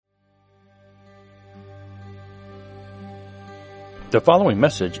The following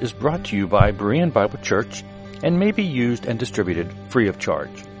message is brought to you by Berean Bible Church and may be used and distributed free of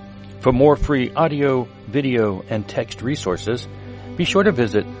charge. For more free audio, video, and text resources, be sure to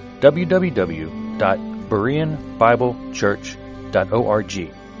visit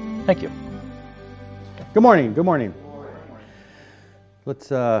www.bereanbiblechurch.org. Thank you. Good morning. Good morning. Let's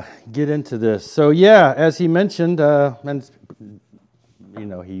get into this. So as he mentioned, and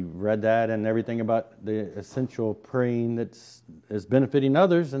he read that and everything about the essential praying that's is benefiting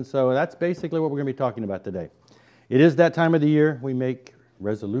others, and so that's basically what we're going to be talking about today. It is that time of the year. We make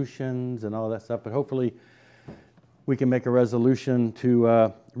resolutions and all that stuff, but hopefully we can make a resolution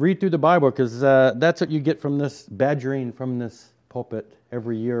to read through the Bible, because that's what you get from this badgering from this pulpit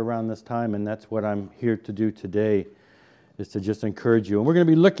every year around this time, and that's what I'm here to do today, is to just encourage you. And we're going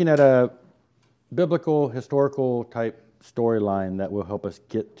to be looking at a biblical, historical type storyline that will help us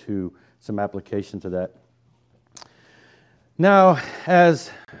get to some application to that. Now,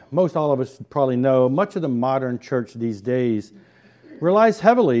 as most all of us probably know, much of the modern church these days relies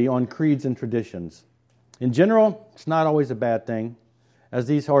heavily on creeds and traditions. In general, it's not always a bad thing, as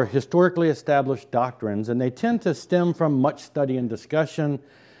these are historically established doctrines, and they tend to stem from much study and discussion.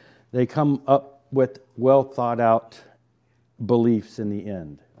 They come up with well thought out beliefs in the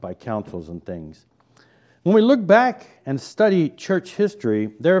end by councils and things. When we look back and study church history,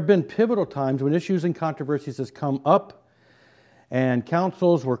 there have been pivotal times when issues and controversies has come up, and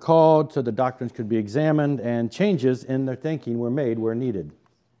councils were called so the doctrines could be examined, and changes in their thinking were made where needed.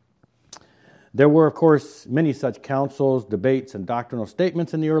 There were, of course, many such councils, debates, and doctrinal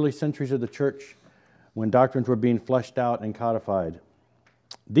statements in the early centuries of the church when doctrines were being fleshed out and codified.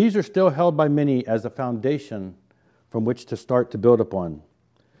 These are still held by many as a foundation from which to start to build upon.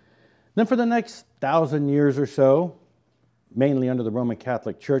 Then for the next 1,000 years or so, mainly under the Roman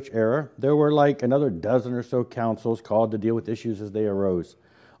Catholic Church era, there were like another dozen or so councils called to deal with issues as they arose.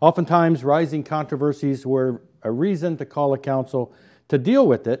 Oftentimes, rising controversies were a reason to call a council to deal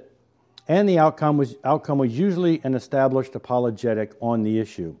with it, and the outcome was usually an established apologetic on the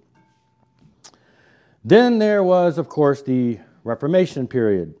issue. Then there was, of course, the Reformation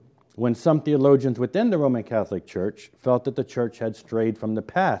period, when some theologians within the Roman Catholic Church felt that the church had strayed from the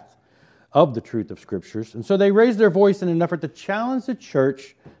path of the truth of Scriptures, and so they raised their voice in an effort to challenge the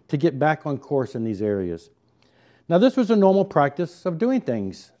church to get back on course in these areas. Now, this was a normal practice of doing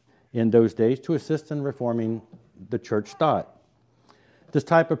things in those days to assist in reforming the church thought. This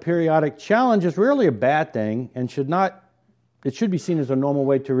type of periodic challenge is rarely a bad thing, and should be seen as a normal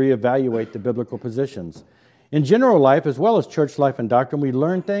way to reevaluate the biblical positions. In general life, as well as church life and doctrine, we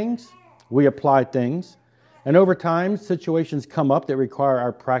learn things, we apply things, and over time, situations come up that require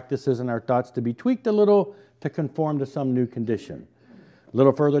our practices and our thoughts to be tweaked a little to conform to some new condition. A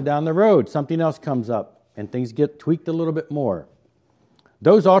little further down the road, something else comes up, and things get tweaked a little bit more.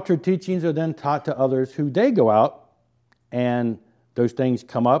 Those altered teachings are then taught to others who they go out, and those things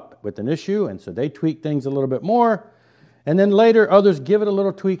come up with an issue, and so they tweak things a little bit more, and then later others give it a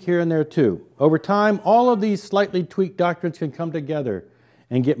little tweak here and there too. Over time, all of these slightly tweaked doctrines can come together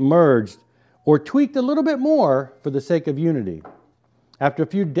and get merged or tweaked a little bit more for the sake of unity. After a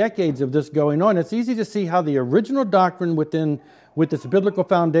few decades of this going on, it's easy to see how the original doctrine with its biblical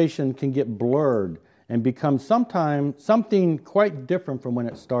foundation can get blurred and become something quite different from when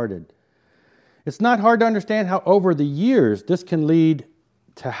it started. It's not hard to understand how over the years this can lead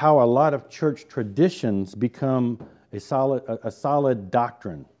to how a lot of church traditions become a solid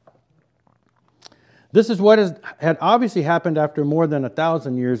doctrine. This is what had obviously happened after more than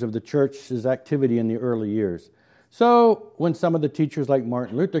 1,000 years of the church's activity in the early years. So when some of the teachers like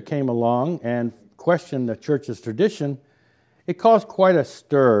Martin Luther came along and questioned the church's tradition, it caused quite a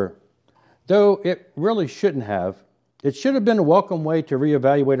stir, though it really shouldn't have. It should have been a welcome way to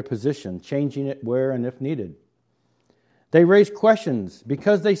reevaluate a position, changing it where and if needed. They raised questions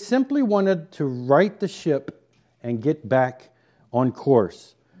because they simply wanted to right the ship and get back on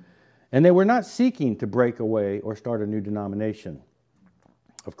course. And they were not seeking to break away or start a new denomination.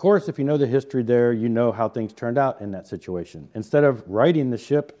 Of course, if you know the history there, you know how things turned out in that situation. Instead of righting the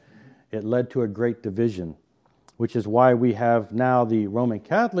ship, it led to a great division, which is why we have now the Roman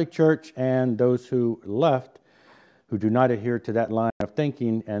Catholic Church and those who left who do not adhere to that line of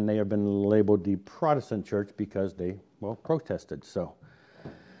thinking, and they have been labeled the Protestant Church because they, protested.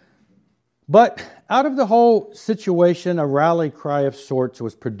 But out of the whole situation, a rally cry of sorts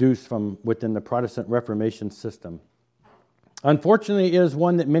was produced from within the Protestant Reformation system. Unfortunately, it is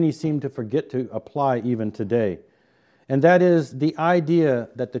one that many seem to forget to apply even today, and that is the idea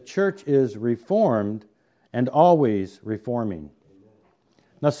that the church is reformed and always reforming.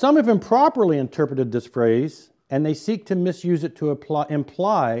 Now, some have improperly interpreted this phrase and they seek to misuse it to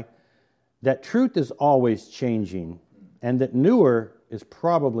imply that truth is always changing and that newer is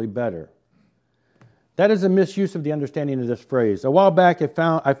probably better. That is a misuse of the understanding of this phrase. A while back, I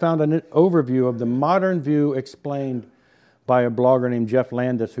found an overview of the modern view explained by a blogger named Jeff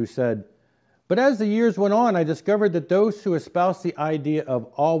Landis, who said, "But as the years went on, I discovered that those who espoused the idea of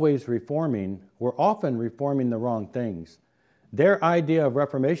always reforming were often reforming the wrong things. Their idea of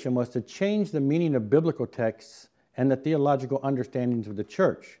reformation was to change the meaning of biblical texts and the theological understandings of the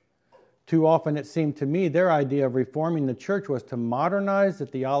church. Too often, it seemed to me, their idea of reforming the church was to modernize the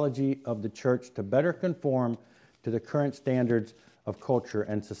theology of the church to better conform to the current standards of culture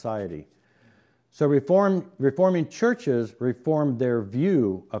and society." So reforming churches reformed their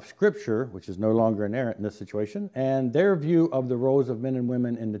view of Scripture, which is no longer inerrant in this situation, and their view of the roles of men and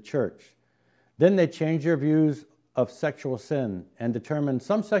women in the church. Then they changed their views of sexual sin and determined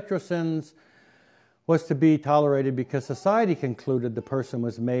some sexual sins was to be tolerated because society concluded the person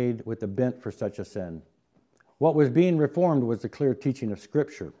was made with a bent for such a sin. What was being reformed was the clear teaching of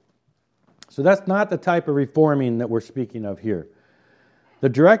Scripture. So that's not the type of reforming that we're speaking of here. The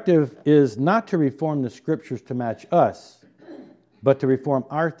directive is not to reform the Scriptures to match us, but to reform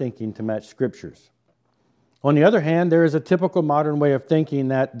our thinking to match Scriptures. On the other hand, there is a typical modern way of thinking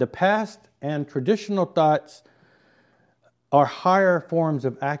that the past and traditional thoughts are higher forms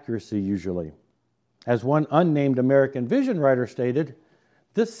of accuracy usually. As one unnamed American vision writer stated,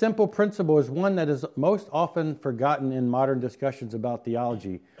 this simple principle is one that is most often forgotten in modern discussions about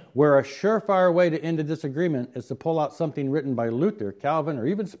theology, where a surefire way to end a disagreement is to pull out something written by Luther, Calvin, or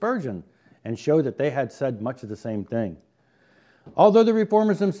even Spurgeon and show that they had said much of the same thing. Although the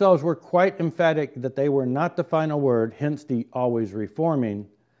reformers themselves were quite emphatic that they were not the final word, hence the always reforming,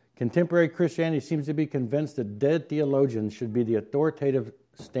 contemporary Christianity seems to be convinced that dead theologians should be the authoritative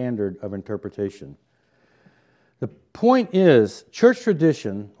standard of interpretation. The point is, church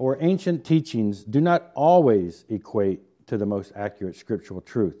tradition or ancient teachings do not always equate to the most accurate scriptural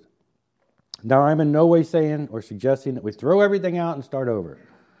truth. Now, I'm in no way saying or suggesting that we throw everything out and start over.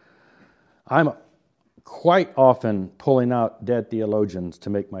 I'm quite often pulling out dead theologians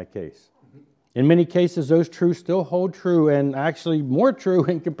to make my case. In many cases, those truths still hold true, and actually more true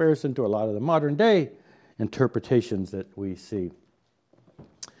in comparison to a lot of the modern day interpretations that we see.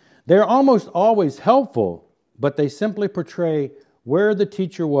 They're almost always helpful, but they simply portray where the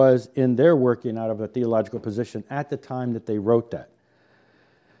teacher was in their working out of a theological position at the time that they wrote that.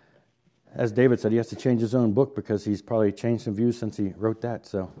 As David said, he has to change his own book because he's probably changed some views since he wrote that.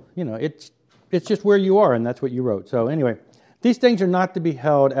 So, it's just where you are, and that's what you wrote. So anyway, these things are not to be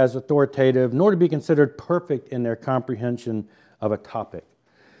held as authoritative, nor to be considered perfect in their comprehension of a topic.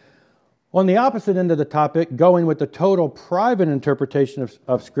 On the opposite end of the topic, going with the total private interpretation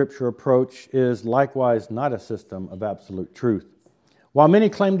of Scripture approach is likewise not a system of absolute truth. While many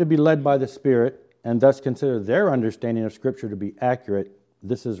claim to be led by the Spirit and thus consider their understanding of Scripture to be accurate,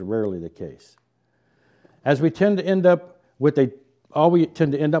 this is rarely the case. All we tend to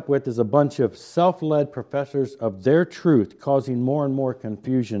end up with is a bunch of self-led professors of their truth, causing more and more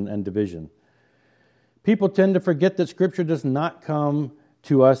confusion and division. People tend to forget that Scripture does not come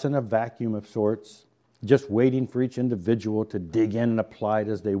to us in a vacuum of sorts, just waiting for each individual to dig in and apply it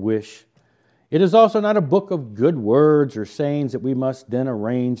as they wish. It is also not a book of good words or sayings that we must then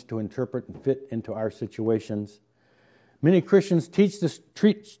arrange to interpret and fit into our situations. Many Christians treat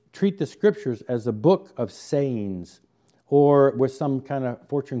the Scriptures as a book of sayings, or with some kind of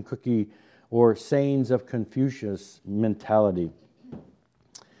fortune cookie or sayings of Confucius mentality.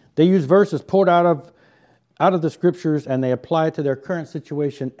 They use verses pulled out of the Scriptures, and they apply it to their current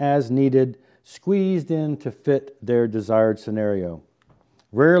situation as needed, squeezed in to fit their desired scenario.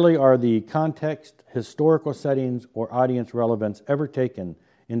 Rarely are the context, historical settings, or audience relevance ever taken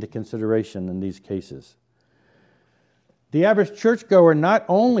into consideration in these cases. The average churchgoer not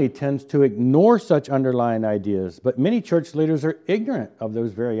only tends to ignore such underlying ideas, but many church leaders are ignorant of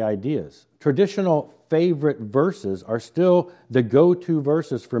those very ideas. Traditional favorite verses are still the go-to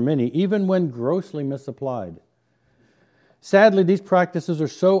verses for many, even when grossly misapplied. Sadly, these practices are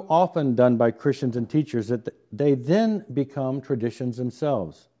so often done by Christians and teachers that they then become traditions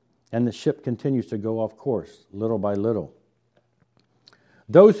themselves, and the ship continues to go off course, little by little.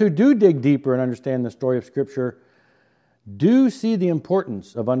 Those who do dig deeper and understand the story of Scripture do see the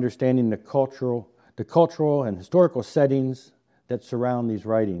importance of understanding the cultural and historical settings that surround these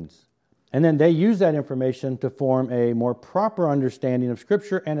writings. And then they use that information to form a more proper understanding of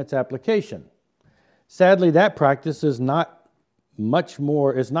Scripture and its application. Sadly, that practice is not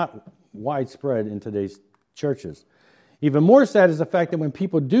widespread in today's churches. Even more sad is the fact that when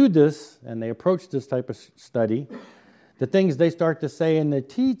people do this and they approach this type of study, the things they start to say and they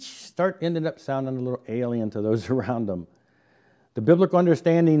teach ended up sounding a little alien to those around them. The biblical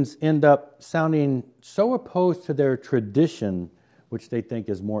understandings end up sounding so opposed to their tradition, which they think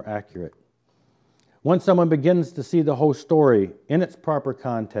is more accurate. Once someone begins to see the whole story in its proper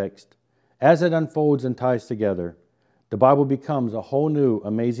context, as it unfolds and ties together, the Bible becomes a whole new,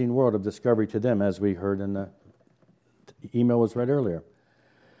 amazing world of discovery to them, as we heard in the email was read earlier.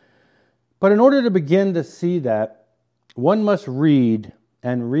 But in order to begin to see that, one must read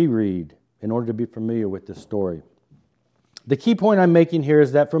and reread in order to be familiar with this story. The key point I'm making here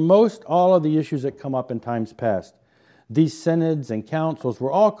is that for most all of the issues that come up in times past, these synods and councils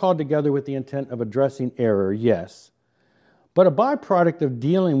were all called together with the intent of addressing error, yes. But a byproduct of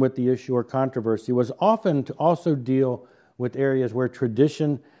dealing with the issue or controversy was often to also deal with areas where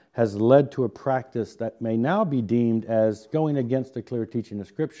tradition has led to a practice that may now be deemed as going against the clear teaching of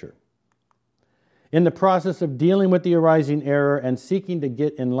Scripture. In the process of dealing with the arising error and seeking to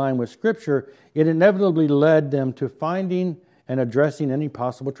get in line with Scripture, it inevitably led them to finding and addressing any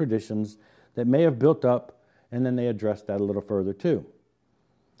possible traditions that may have built up, and then they addressed that a little further too.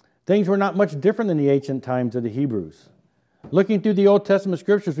 Things were not much different than the ancient times of the Hebrews. Looking through the Old Testament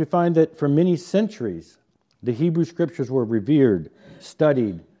Scriptures, we find that for many centuries, the Hebrew Scriptures were revered,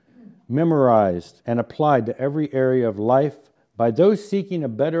 studied, memorized, and applied to every area of life by those seeking a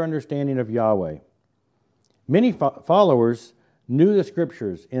better understanding of Yahweh. Many followers knew the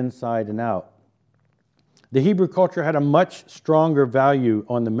Scriptures inside and out. The Hebrew culture had a much stronger value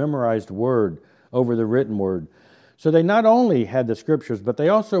on the memorized word over the written word. So they not only had the Scriptures, but they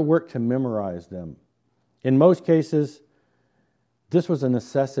also worked to memorize them. In most cases, this was a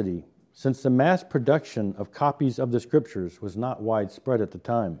necessity, since the mass production of copies of the Scriptures was not widespread at the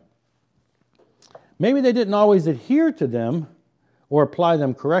time. Maybe they didn't always adhere to them or apply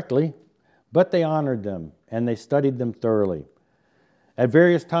them correctly, but they honored them and they studied them thoroughly. At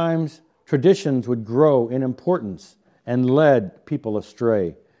various times, traditions would grow in importance and led people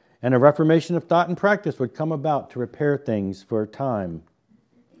astray, and a reformation of thought and practice would come about to repair things for a time.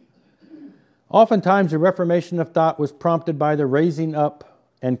 Oftentimes, the reformation of thought was prompted by the raising up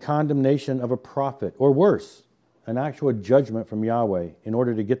and condemnation of a prophet, or worse, an actual judgment from Yahweh, in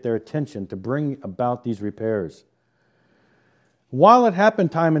order to get their attention to bring about these repairs. While it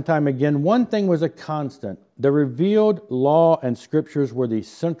happened time and time again, one thing was a constant. The revealed law and Scriptures were the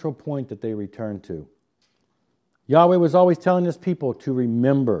central point that they returned to. Yahweh was always telling his people to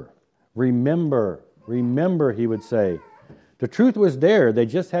remember, he would say. The truth was there. They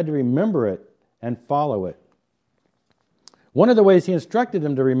just had to remember it and follow it. One of the ways he instructed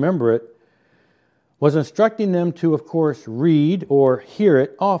them to remember it was instructing them to, of course, read or hear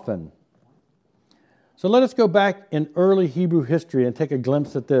it often. So let us go back in early Hebrew history and take a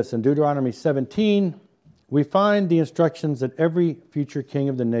glimpse at this. In Deuteronomy 17, we find the instructions that every future king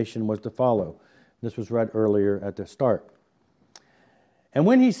of the nation was to follow. This was read earlier at the start. And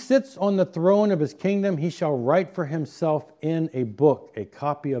when he sits on the throne of his kingdom, he shall write for himself in a book a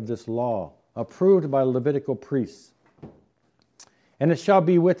copy of this law, approved by Levitical priests. And it shall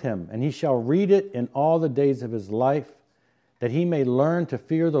be with him, and he shall read it in all the days of his life, that he may learn to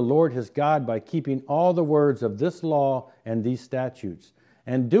fear the Lord his God by keeping all the words of this law and these statutes,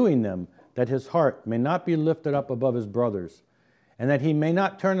 and doing them, that his heart may not be lifted up above his brothers, and that he may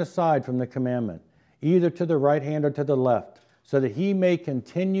not turn aside from the commandment, either to the right hand or to the left, so that he may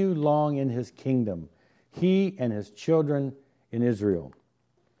continue long in his kingdom, he and his children in Israel.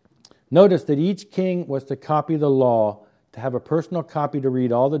 Notice that each king was to copy the law, to have a personal copy to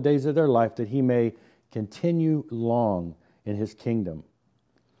read all the days of their life, that he may continue long in his kingdom.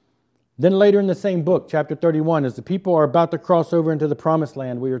 Then later in the same book, chapter 31, as the people are about to cross over into the promised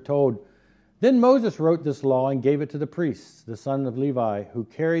land, we are told, then Moses wrote this law and gave it to the priests, the son of Levi, who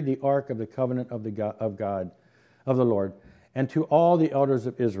carried the ark of the covenant of the Lord, and to all the elders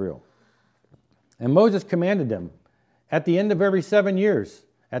of Israel. And Moses commanded them, at the end of every 7 years,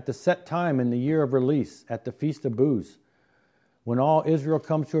 at the set time in the year of release, at the Feast of Booths, when all Israel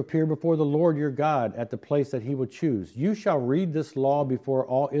comes to appear before the Lord your God at the place that he will choose, you shall read this law before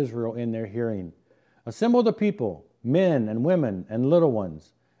all Israel in their hearing. Assemble the people, men and women and little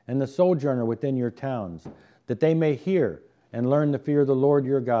ones, and the sojourner within your towns, that they may hear and learn to fear the Lord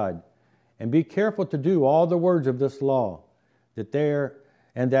your God. And be careful to do all the words of this law, that their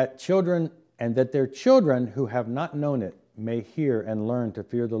children who have not known it may hear and learn to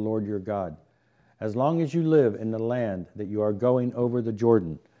fear the Lord your God, as long as you live in the land that you are going over the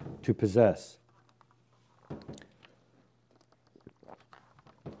Jordan to possess.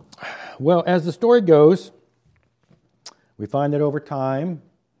 Well, as the story goes, We find that over time,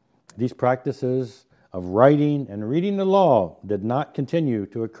 these practices of writing and reading the law did not continue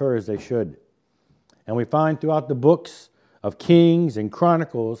to occur as they should. And we find throughout the books of Kings and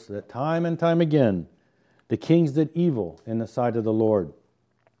Chronicles that time and time again, the kings did evil in the sight of the Lord.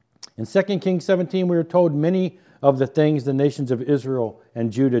 In 2 Kings 17, we are told many of the things the nations of Israel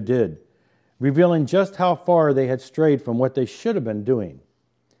and Judah did, revealing just how far they had strayed from what they should have been doing.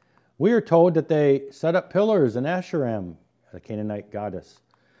 We are told that they set up pillars in Asherim, the Canaanite goddess,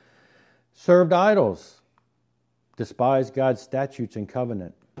 served idols, despised God's statutes and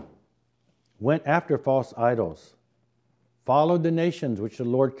covenant, went after false idols, followed the nations which the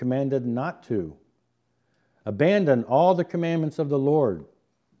Lord commanded not to, abandoned all the commandments of the Lord,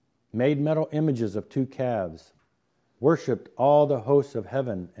 made metal images of 2 calves, worshipped all the hosts of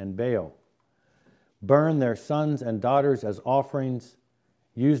heaven and Baal, burned their sons and daughters as offerings,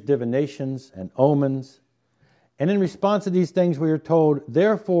 used divinations and omens. And in response to these things, we are told,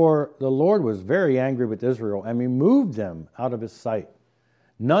 therefore the Lord was very angry with Israel and removed them out of his sight.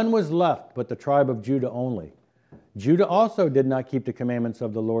 None was left but the tribe of Judah only. Judah also did not keep the commandments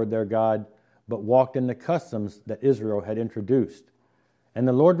of the Lord their God, but walked in the customs that Israel had introduced. And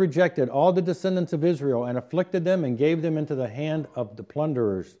the Lord rejected all the descendants of Israel and afflicted them and gave them into the hand of the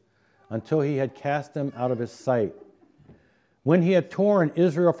plunderers until he had cast them out of his sight. When he had torn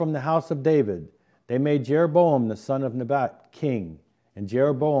Israel from the house of David, they made Jeroboam the son of Nebat king, and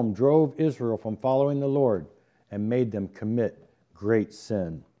Jeroboam drove Israel from following the Lord and made them commit great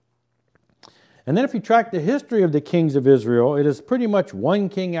sin. And then if you track the history of the kings of Israel, it is pretty much one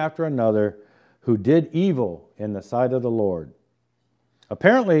king after another who did evil in the sight of the Lord.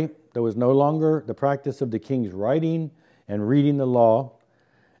 Apparently, there was no longer the practice of the kings writing and reading the law,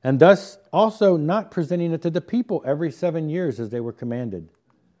 and thus also not presenting it to the people every 7 years as they were commanded.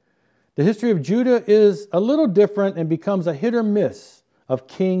 The history of Judah is a little different and becomes a hit or miss of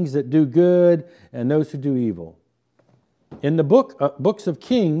kings that do good and those who do evil. In the books of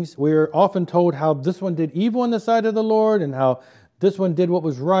Kings, we are often told how this one did evil in the sight of the Lord and how this one did what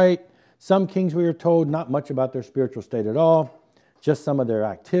was right. Some kings, we are told, not much about their spiritual state at all, just some of their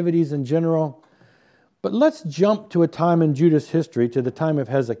activities in general. But let's jump to a time in Judah's history, to the time of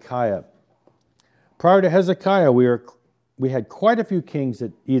Hezekiah. Prior to Hezekiah, we had quite a few kings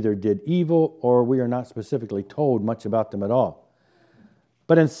that either did evil or we are not specifically told much about them at all.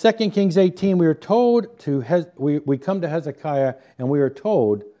 But in 2 Kings 18, we are told we come to Hezekiah and we are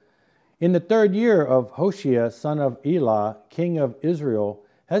told, in the 3rd year of Hoshea, son of Elah, king of Israel,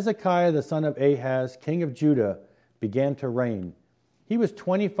 Hezekiah, the son of Ahaz, king of Judah, began to reign. He was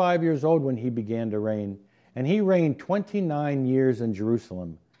 25 years old when he began to reign, and he reigned 29 years in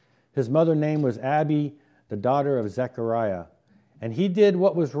Jerusalem. His mother's name was Abi, the daughter of Zechariah. And he did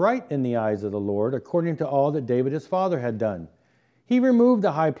what was right in the eyes of the Lord, according to all that David his father had done. He removed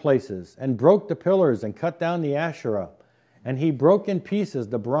the high places and broke the pillars and cut down the Asherah. And he broke in pieces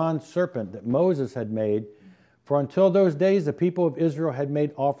the bronze serpent that Moses had made, for until those days the people of Israel had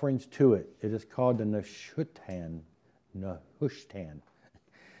made offerings to it. It is called the Nehushtan.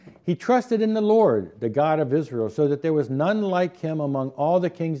 He trusted in the Lord, the God of Israel, so that there was none like him among all the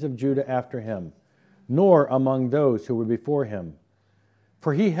kings of Judah after him, nor among those who were before him.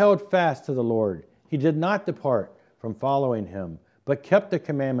 For he held fast to the Lord. He did not depart from following him, but kept the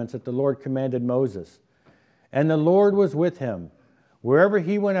commandments that the Lord commanded Moses. And the Lord was with him. Wherever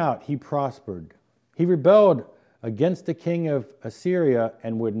he went out, he prospered. He rebelled against the king of Assyria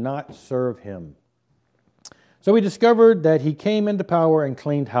and would not serve him. So we discovered that he came into power and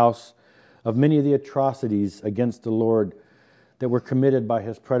cleaned house of many of the atrocities against the Lord that were committed by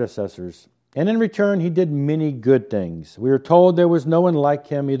his predecessors. And in return, he did many good things. We are told there was no one like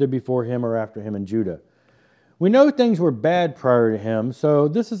him, either before him or after him in Judah. We know things were bad prior to him, so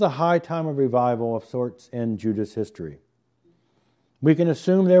this is a high time of revival of sorts in Judah's history. We can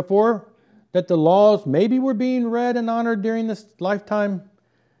assume, therefore, that the laws maybe were being read and honored during this lifetime.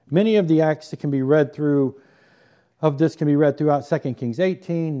 Many of the acts that can be read through of this can be read throughout 2 Kings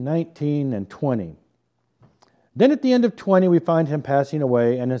 18, 19, and 20. Then at the end of 20, we find him passing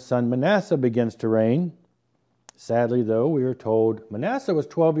away, and his son Manasseh begins to reign. Sadly, though, we are told Manasseh was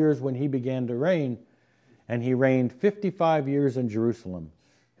 12 years when he began to reign, and he reigned 55 years in Jerusalem.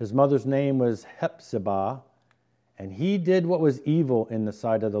 His mother's name was Hephzibah, and he did what was evil in the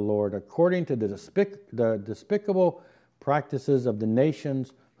sight of the Lord, according to the despicable practices of the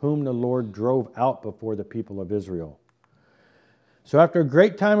nations whom the Lord drove out before the people of Israel. So after a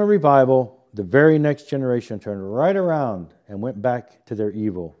great time of revival, the very next generation turned right around and went back to their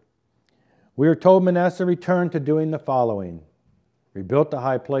evil. We are told Manasseh returned to doing the following. Rebuilt the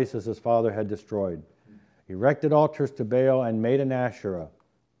high places his father had destroyed. erected altars to Baal and made an Asherah,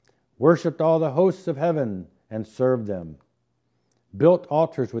 worshipped all the hosts of heaven and served them, built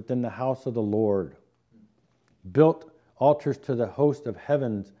altars within the house of the Lord, built altars to the host of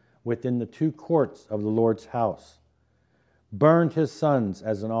heavens within the two courts of the Lord's house, burned his sons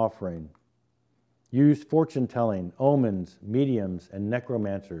as an offering, used fortune-telling, omens, mediums, and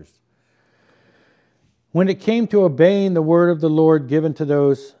necromancers. When it came to obeying the word of the Lord given to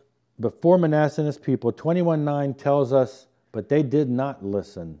those before Manasseh and his people, 21:9 tells us, but they did not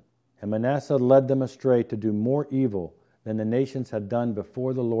listen, and Manasseh led them astray to do more evil than the nations had done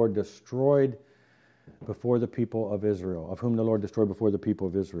before the Lord destroyed before the people of Israel, of whom the Lord destroyed before the people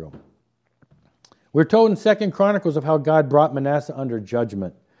of Israel. We're told in 2 Chronicles of how God brought Manasseh under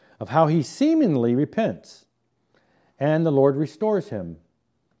judgment, of how he seemingly repents, and the Lord restores him.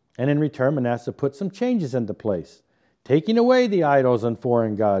 And in return, Manasseh puts some changes into place, taking away the idols and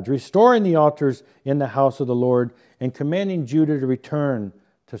foreign gods, restoring the altars in the house of the Lord, and commanding Judah to return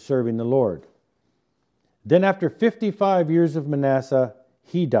to serving the Lord. Then after 55 years of Manasseh,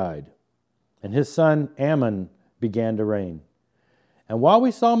 he died, and his son Amon began to reign. And while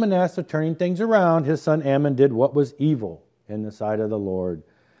we saw Manasseh turning things around, his son Amon did what was evil in the sight of the Lord.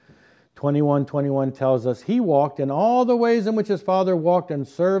 21:21 tells us he walked in all the ways in which his father walked and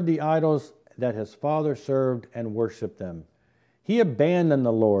served the idols that his father served and worshipped them. He abandoned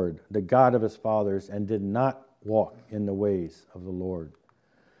the Lord, the God of his fathers, and did not walk in the ways of the Lord.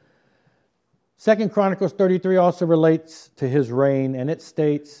 2 Chronicles 33 also relates to his reign, and it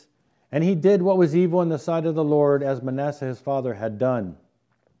states, and he did what was evil in the sight of the Lord, as Manasseh his father had done.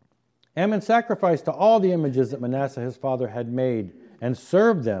 Amon sacrificed to all the images that Manasseh his father had made and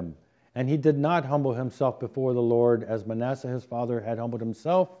served them, and he did not humble himself before the Lord, as Manasseh his father had humbled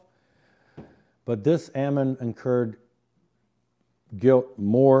himself. But this Amon incurred guilt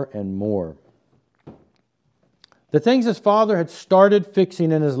more and more. The things his father had started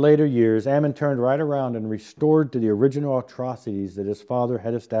fixing in his later years, Amon turned right around and restored to the original atrocities that his father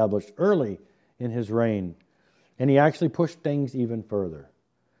had established early in his reign. And he actually pushed things even further.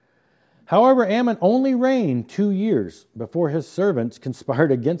 However, Amon only reigned 2 years before his servants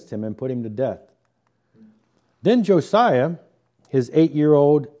conspired against him and put him to death. Then Josiah, his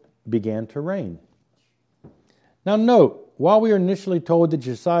 8-year-old, began to reign. Now note, while we are initially told that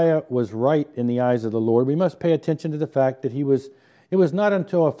Josiah was right in the eyes of the Lord, we must pay attention to the fact that it was not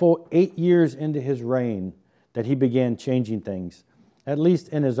until a full 8 years into his reign that he began changing things, at least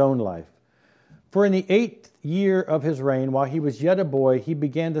in his own life. For in the 8th year of his reign, while he was yet a boy, he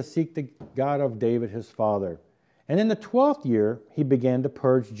began to seek the God of David his father. And in the 12th year, he began to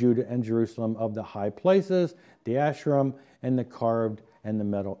purge Judah and Jerusalem of the high places, the Asherim, and the carved and the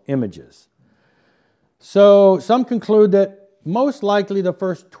metal images. So some conclude that most likely the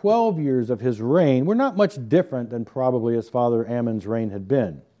first 12 years of his reign were not much different than probably his father Amon's reign had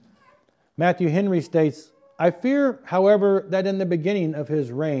been. Matthew Henry states, I fear, however, that in the beginning of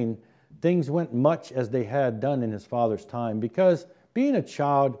his reign, things went much as they had done in his father's time, because being a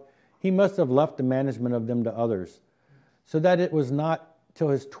child, he must have left the management of them to others, so that it was not till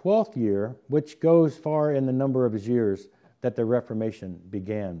his 12th year, which goes far in the number of his years, that the Reformation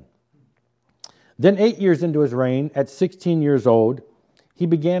began. Then 8 years into his reign, at 16 years old, he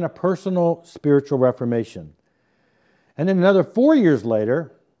began a personal spiritual reformation. And then another 4 years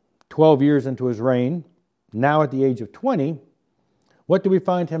later, 12 years into his reign, now at the age of 20, what do we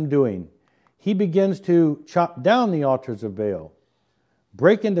find him doing? He begins to chop down the altars of Baal,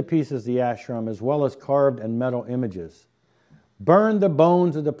 break into pieces the Asherim, as well as carved and metal images, burn the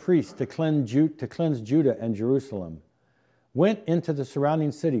bones of the priests to cleanse Judah and Jerusalem, went into the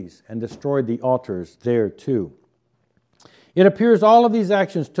surrounding cities and destroyed the altars there too. It appears all of these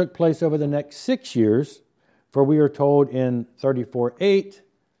actions took place over the next 6 years, for we are told in 34:8,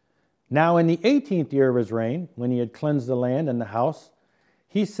 now in the 18th year of his reign, when he had cleansed the land and the house,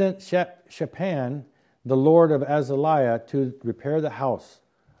 he sent Shaphan, the lord of Azaliah, to repair the house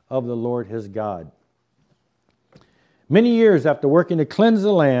of the Lord his God. Many years after working to cleanse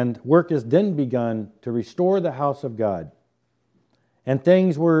the land, work is then begun to restore the house of God. And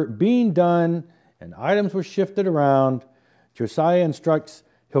things were being done, and items were shifted around. Josiah instructs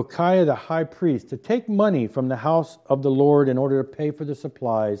Hilkiah the high priest to take money from the house of the Lord in order to pay for the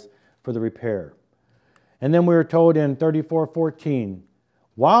supplies for the repair. And then we are told in 34:14,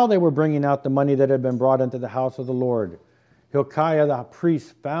 while they were bringing out the money that had been brought into the house of the Lord, Hilkiah the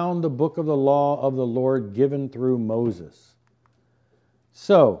priest found the book of the law of the Lord given through Moses.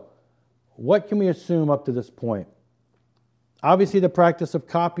 So, what can we assume up to this point? Obviously, the practice of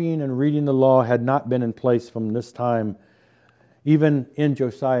copying and reading the law had not been in place from this time, even in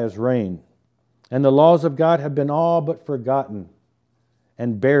Josiah's reign. And the laws of God have been all but forgotten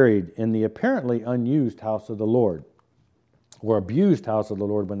and buried in the apparently unused house of the Lord, or abused house of the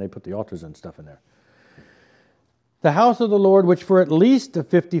Lord when they put the altars and stuff in there. The house of the Lord, which for at least the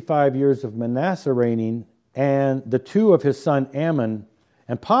 55 years of Manasseh reigning, and the 2 of his son Ammon,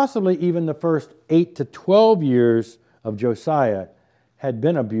 and possibly even the first 8 to 12 years of Josiah, had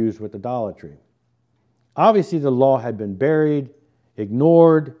been abused with idolatry. Obviously, the law had been buried,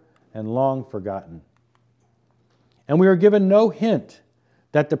 ignored, and long forgotten. And we are given no hint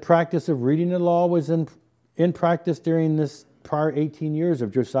that the practice of reading the law was in practice during this prior 18 years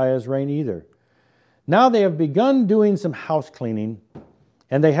of Josiah's reign either. Now they have begun doing some house cleaning,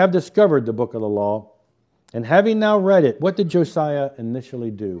 and they have discovered the book of the law. And having now read it, what did Josiah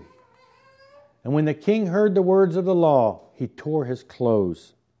initially do? And when the king heard the words of the law, he tore his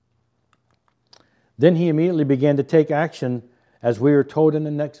clothes. Then he immediately began to take action, as we are told in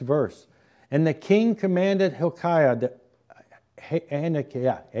the next verse. And the king commanded Hilkiah,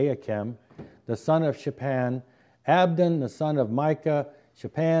 Ahikam, the son of Shaphan, Abdon, the son of Micah,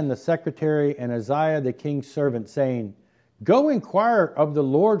 Shaphan, the secretary, and Isaiah, the king's servant, saying, Go inquire of the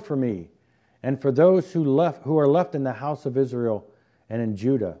Lord for me, and for those who are left in the house of Israel and in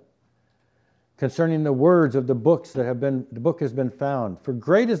Judah, concerning the words of the book has been found. For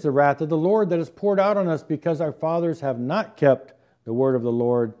great is the wrath of the Lord that is poured out on us, because our fathers have not kept the word of the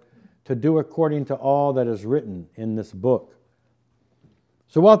Lord to do according to all that is written in this book.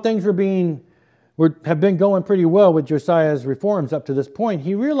 So while things have been going pretty well with Josiah's reforms up to this point,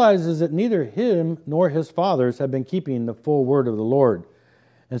 he realizes that neither him nor his fathers have been keeping the full word of the Lord.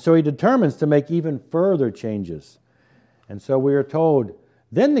 And so he determines to make even further changes. And so we are told,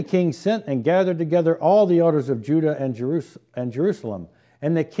 Then the king sent and gathered together all the elders of Judah and Jerusalem.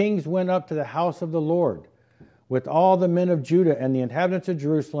 And the kings went up to the house of the Lord with all the men of Judah and the inhabitants of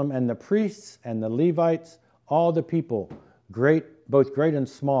Jerusalem and the priests and the Levites, all the people, both great and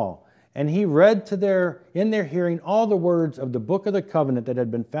small. And he read in their hearing all the words of the book of the covenant that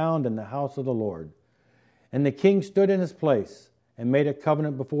had been found in the house of the Lord. And the king stood in his place and made a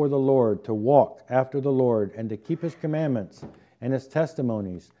covenant before the Lord to walk after the Lord and to keep his commandments and his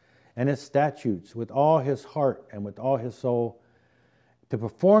testimonies and his statutes with all his heart and with all his soul, to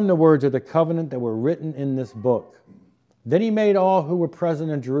perform the words of the covenant that were written in this book. Then he made all who were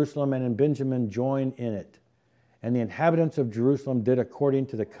present in Jerusalem and in Benjamin join in it. And the inhabitants of Jerusalem did according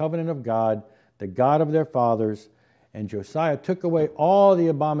to the covenant of God, the God of their fathers. And Josiah took away all the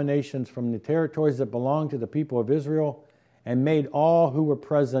abominations from the territories that belonged to the people of Israel, and made all who were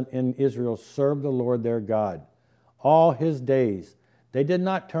present in Israel serve the Lord their God. All his days they did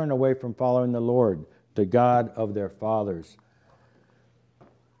not turn away from following the Lord, the God of their fathers.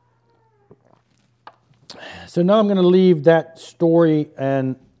 So now I'm going to leave that story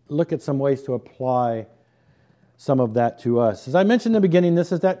and look at some ways to apply some of that to us. As I mentioned in the beginning,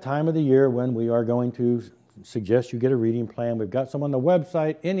 this is that time of the year when we are going to suggest you get a reading plan. We've got some on the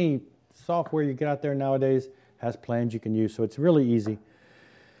website. Any software you get out there nowadays has plans you can use, so it's really easy.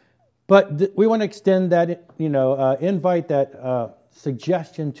 But we want to extend that, invite that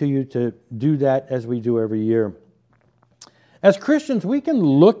suggestion to you to do that as we do every year. As Christians, we can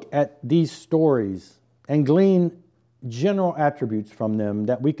look at these stories and glean general attributes from them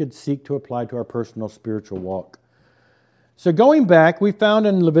that we could seek to apply to our personal spiritual walk. So going back, we found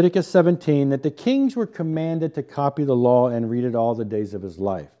in Leviticus 17 that the kings were commanded to copy the law and read it all the days of his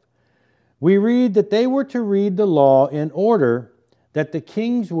life. We read that they were to read the law in order that the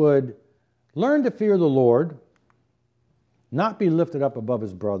kings would learn to fear the Lord, not be lifted up above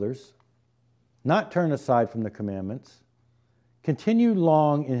his brothers, not turn aside from the commandments, continue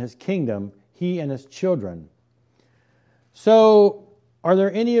long in his kingdom, he and his children. So, are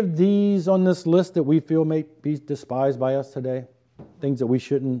there any of these on this list that we feel may be despised by us today? Things that we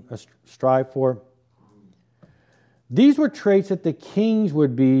shouldn't strive for? These were traits that the kings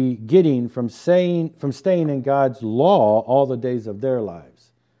would be getting from staying in God's law all the days of their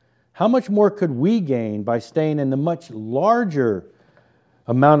lives. How much more could we gain by staying in the much larger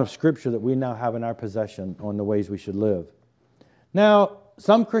amount of Scripture that we now have in our possession on the ways we should live? Now,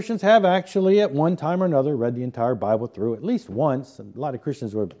 some Christians have actually at one time or another read the entire Bible through at least once. And a lot of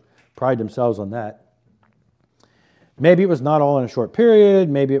Christians would pride themselves on that. Maybe it was not all in a short period.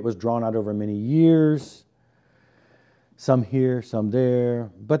 Maybe it was drawn out over many years. Some here, some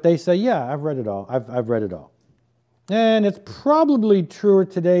there. But they say, yeah, I've read it all. I've read it all. And it's probably truer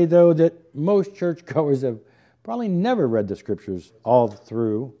today, though, that most churchgoers have probably never read the Scriptures all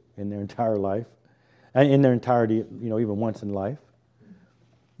through in their entire life. In their entirety, even once in life.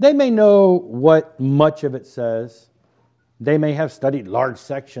 They may know what much of it says. They may have studied large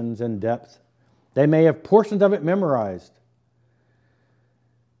sections in depth. They may have portions of it memorized.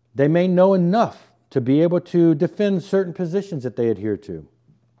 They may know enough to be able to defend certain positions that they adhere to.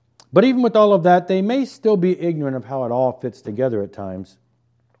 But even with all of that, they may still be ignorant of how it all fits together at times.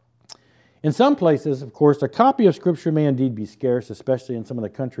 In some places, of course, a copy of Scripture may indeed be scarce, especially in some of the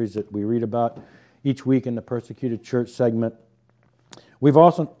countries that we read about each week in the persecuted church segment. We've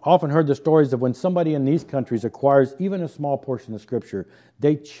also often heard the stories of when somebody in these countries acquires even a small portion of Scripture,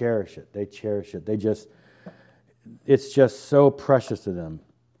 they cherish it. They cherish it. It's just so precious to them.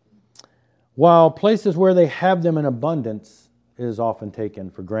 While places where they have them in abundance is often taken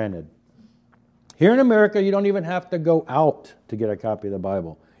for granted. Here in America, you don't even have to go out to get a copy of the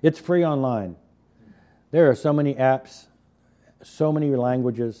Bible. It's free online. There are so many apps, so many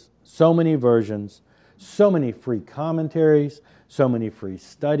languages, so many versions, so many free commentaries, so many free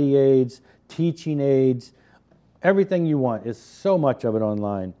study aids, teaching aids. Everything you want is so much of it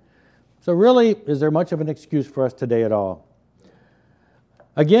online. So really, is there much of an excuse for us today at all?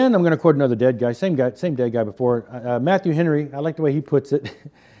 Again, I'm going to quote another dead guy, same dead guy before, Matthew Henry. I like the way he puts it.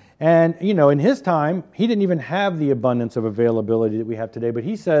 And, in his time, he didn't even have the abundance of availability that we have today. But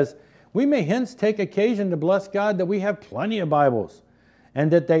he says, we may hence take occasion to bless God that we have plenty of Bibles,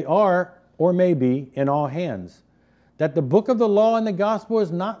 and that they are, or may be, in all hands. That the book of the law and the gospel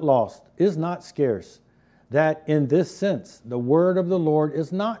is not lost, is not scarce. That in this sense, the word of the Lord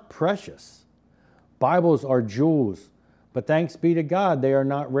is not precious. Bibles are jewels, but thanks be to God, they are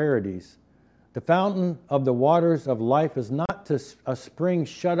not rarities. The fountain of the waters of life is not a spring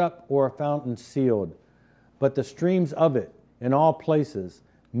shut up or a fountain sealed, but the streams of it in all places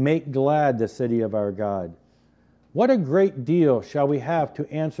make glad the city of our God. What a great deal shall we have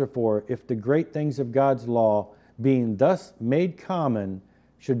to answer for if the great things of God's law, being thus made common,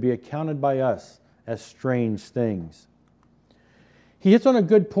 should be accounted by us as strange things. He hits on a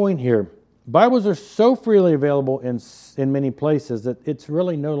good point here. Bibles are so freely available in many places that it's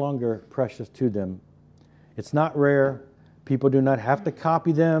really no longer precious to them. It's not rare. People do not have to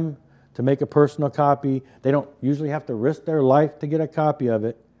copy them to make a personal copy. They don't usually have to risk their life to get a copy of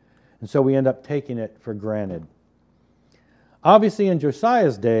it. And so we end up taking it for granted. Obviously, in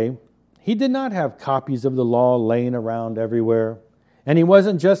Josiah's day, he did not have copies of the law laying around everywhere. And he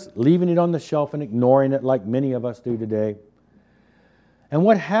wasn't just leaving it on the shelf and ignoring it like many of us do today. And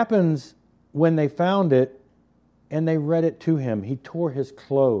what happens when they found it and they read it to him? He tore his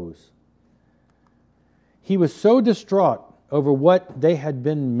clothes. He was so distraught over what they had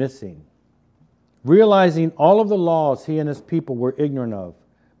been missing, realizing all of the laws he and his people were ignorant of,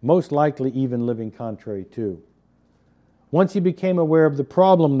 most likely even living contrary to. Once he became aware of the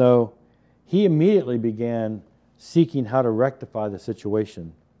problem, though, he immediately began seeking how to rectify the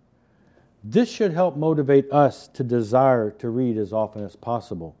situation. This should help motivate us to desire to read as often as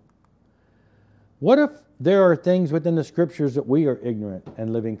possible. What if there are things within the Scriptures that we are ignorant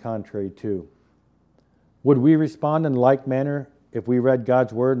and living contrary to? Would we respond in like manner if we read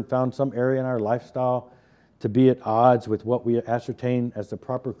God's Word and found some area in our lifestyle to be at odds with what we ascertain as the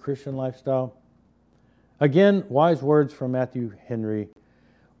proper Christian lifestyle? Again, wise words from Matthew Henry.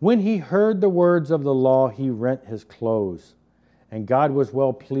 When he heard the words of the law, he rent his clothes, and God was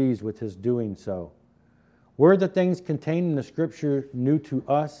well pleased with his doing so. Were the things contained in the Scripture new to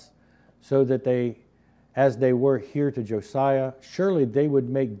us, so that they, as they were here to Josiah, surely they would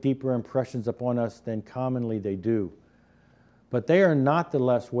make deeper impressions upon us than commonly they do. But they are not the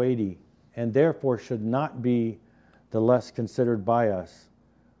less weighty, and therefore should not be the less considered by us,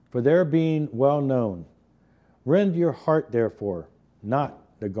 for their being well known. Rend your heart, therefore, not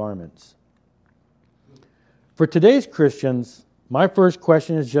the garments. For today's Christians, my first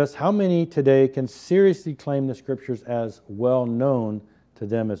question is just how many today can seriously claim the Scriptures as well known to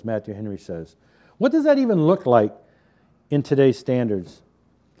them, as Matthew Henry says? What does that even look like in today's standards?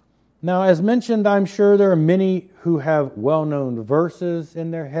 Now, as mentioned, I'm sure there are many who have well-known verses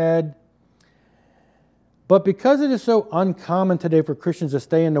in their head. But because it is so uncommon today for Christians to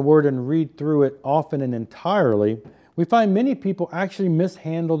stay in the Word and read through it often and entirely, we find many people actually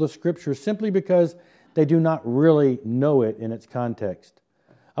mishandle the Scripture simply because they do not really know it in its context.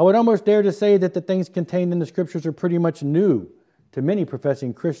 I would almost dare to say that the things contained in the Scriptures are pretty much new to many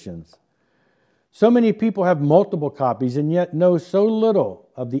professing Christians. So many people have multiple copies and yet know so little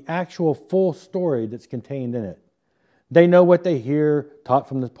of the actual full story that's contained in it. They know what they hear taught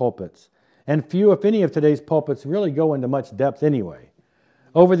from the pulpits. And few, if any, of today's pulpits really go into much depth anyway.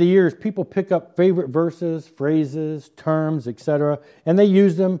 Over the years, people pick up favorite verses, phrases, terms, etc., and they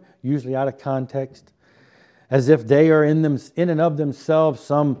use them, usually out of context, as if they are in and of themselves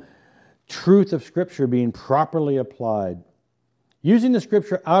some truth of Scripture being properly applied. Using the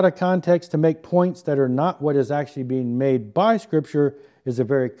Scripture out of context to make points that are not what is actually being made by Scripture is a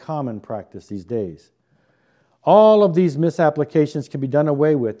very common practice these days. All of these misapplications can be done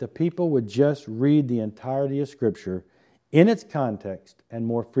away with if people would just read the entirety of Scripture in its context and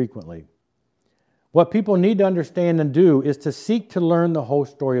more frequently. What people need to understand and do is to seek to learn the whole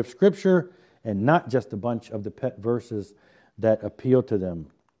story of Scripture and not just a bunch of the pet verses that appeal to them.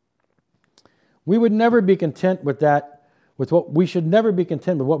 We would never be content with that. We should never be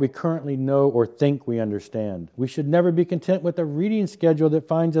content with what we currently know or think we understand. We should never be content with a reading schedule that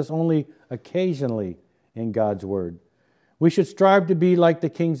finds us only occasionally in God's Word. We should strive to be like the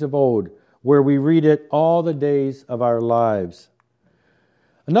kings of old, where we read it all the days of our lives.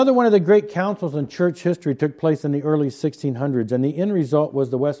 Another one of the great councils in church history took place in the early 1600s, and the end result was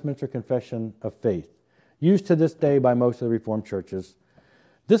the Westminster Confession of Faith, used to this day by most of the Reformed churches.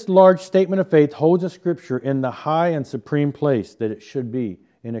 This large statement of faith holds a Scripture in the high and supreme place that it should be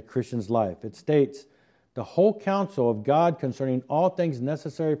in a Christian's life. It states, "The whole counsel of God concerning all things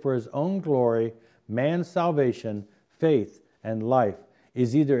necessary for His own glory, man's salvation, faith, and life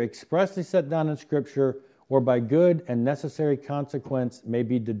is either expressly set down in Scripture or by good and necessary consequence may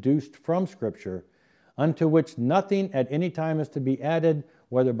be deduced from Scripture, unto which nothing at any time is to be added,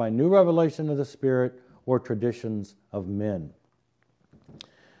 whether by new revelation of the Spirit or traditions of men."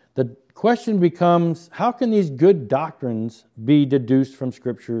 The question becomes, how can these good doctrines be deduced from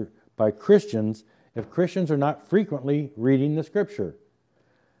Scripture by Christians if Christians are not frequently reading the Scripture?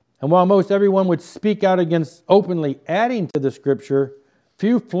 And while most everyone would speak out against openly adding to the Scripture,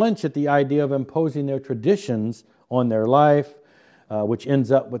 few flinch at the idea of imposing their traditions on their life, which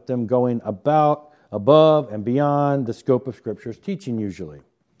ends up with them going above and beyond the scope of Scripture's teaching usually.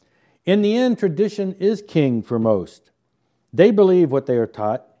 In the end, tradition is king for most. They believe what they are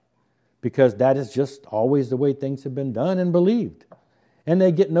taught because that is just always the way things have been done and believed. And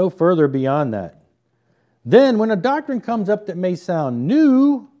they get no further beyond that. Then, when a doctrine comes up that may sound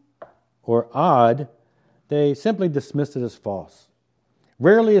new or odd, they simply dismiss it as false.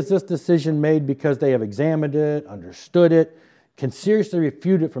 Rarely is this decision made because they have examined it, understood it, can seriously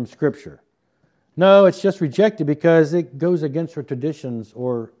refute it from Scripture. No, it's just rejected because it goes against our traditions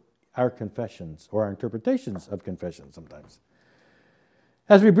or our confessions or our interpretations of confessions sometimes.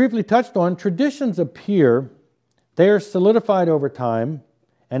 As we briefly touched on, traditions appear, they are solidified over time,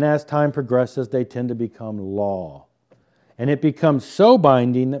 and as time progresses, they tend to become law. And it becomes so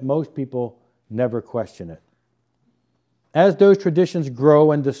binding that most people never question it. As those traditions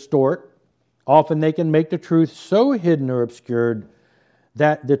grow and distort, often they can make the truth so hidden or obscured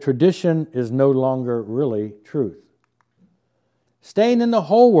that the tradition is no longer really truth. Staying in the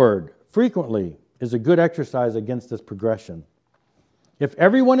whole Word frequently is a good exercise against this progression. If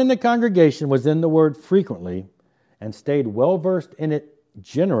everyone in the congregation was in the Word frequently and stayed well-versed in it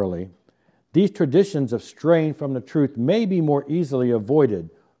generally, these traditions of straying from the truth may be more easily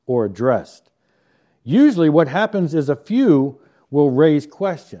avoided or addressed. Usually what happens is a few will raise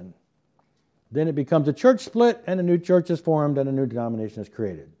question. Then it becomes a church split and a new church is formed and a new denomination is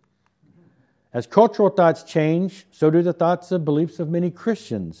created. As cultural thoughts change, so do the thoughts and beliefs of many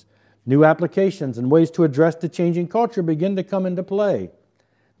Christians. New applications and ways to address the changing culture begin to come into play.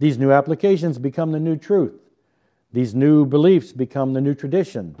 These new applications become the new truth. These new beliefs become the new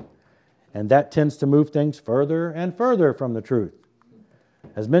tradition. And that tends to move things further and further from the truth.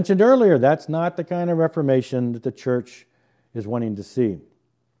 As mentioned earlier, that's not the kind of reformation that the church is wanting to see.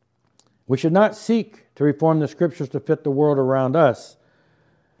 We should not seek to reform the Scriptures to fit the world around us,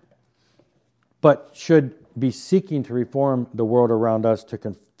 but should be seeking to reform the world around us to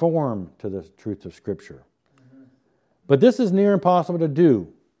conform to the truth of Scripture. But this is near impossible to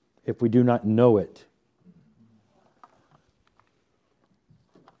do if we do not know it.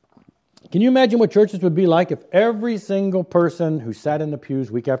 Can you imagine what churches would be like if every single person who sat in the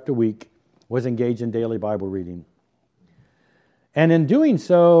pews week after week was engaged in daily Bible reading? And in doing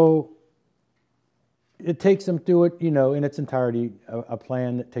so, it takes them through it, in its entirety, a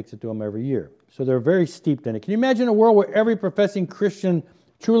plan that takes it to them every year. So they're very steeped in it. Can you imagine a world where every professing Christian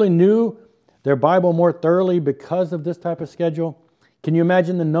truly knew their Bible more thoroughly because of this type of schedule? Can you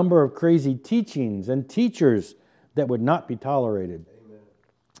imagine the number of crazy teachings and teachers that would not be tolerated? Amen.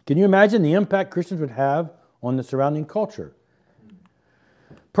 Can you imagine the impact Christians would have on the surrounding culture?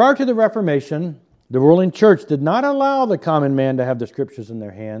 Prior to the Reformation, the ruling church did not allow the common man to have the Scriptures in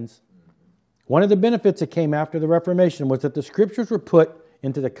their hands. One of the benefits that came after the Reformation was that the Scriptures were put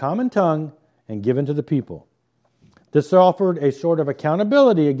into the common tongue and given to the people. This offered a sort of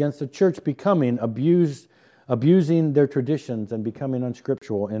accountability against the church becoming abusing their traditions and becoming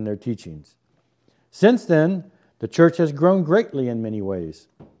unscriptural in their teachings. Since then, The church has grown greatly in many ways.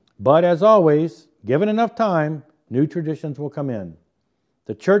 But as always, given enough time, new traditions will come in.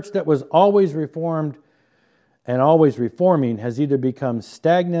 The church that was always reformed and always reforming has either become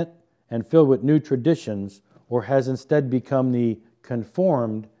stagnant and filled with new traditions, or has instead become the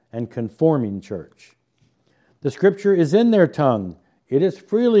conformed and conforming church. The Scripture is in their tongue. It is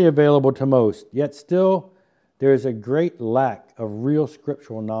freely available to most, yet still there is a great lack of real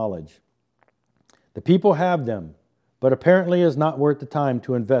scriptural knowledge. The people have them, but apparently it is not worth the time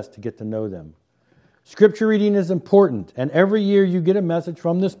to invest to get to know them. Scripture reading is important, and every year you get a message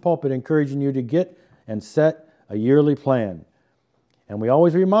from this pulpit encouraging you to get and set a yearly plan. And we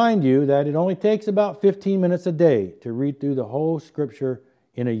always remind you that it only takes about 15 minutes a day to read through the whole Scripture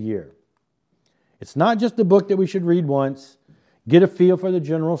in a year. It's not just a book that we should read once, get a feel for the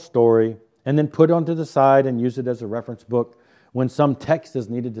general story, and then put onto the side and use it as a reference book when some text is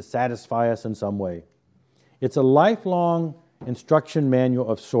needed to satisfy us in some way. It's a lifelong instruction manual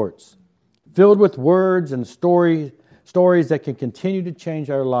of sorts, filled with words and stories that can continue to change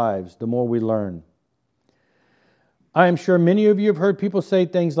our lives the more we learn. I am sure many of you have heard people say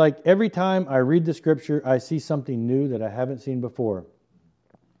things like, every time I read the Scripture, I see something new that I haven't seen before.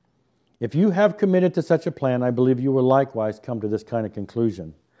 If you have committed to such a plan, I believe you will likewise come to this kind of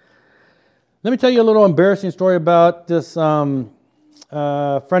conclusion. Let me tell you a little embarrassing story about this friend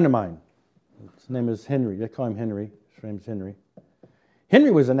of mine. His name is Henry. They call him Henry. His name is Henry.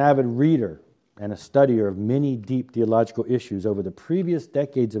 Henry was an avid reader and a studier of many deep theological issues over the previous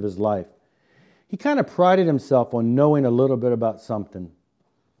decades of his life. He kind of prided himself on knowing a little bit about something,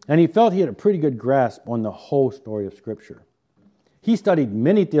 and he felt he had a pretty good grasp on the whole story of Scripture. He studied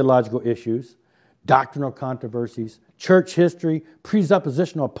many theological issues, doctrinal controversies, church history,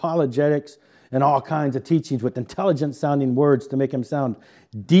 presuppositional apologetics, and all kinds of teachings with intelligent-sounding words to make him sound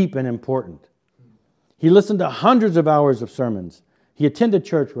deep and important. He listened to hundreds of hours of sermons. He attended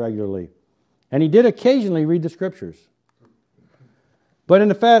church regularly, and he did occasionally read the Scriptures. But in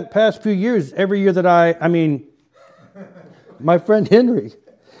the past few years, every year that my friend Henry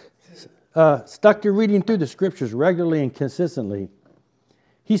stuck to reading through the Scriptures regularly and consistently,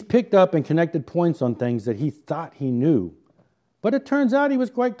 he's picked up and connected points on things that he thought he knew, but it turns out he was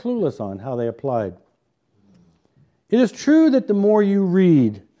quite clueless on how they applied. It is true that the more you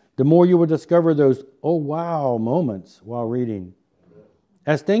read, the more you will discover those oh wow moments while reading,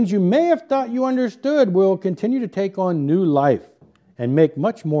 as things you may have thought you understood will continue to take on new life and make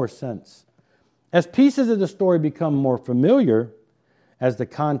much more sense. As pieces of the story become more familiar, as the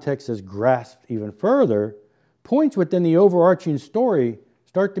context is grasped even further, points within the overarching story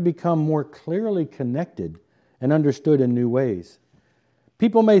start to become more clearly connected and understood in new ways.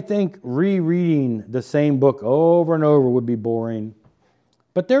 People may think rereading the same book over and over would be boring,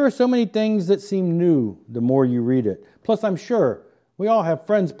 but there are so many things that seem new the more you read it. Plus, I'm sure we all have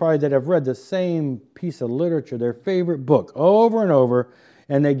friends probably that have read the same piece of literature, their favorite book, over and over,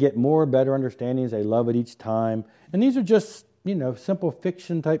 and they get more better understandings. They love it each time. And these are just, simple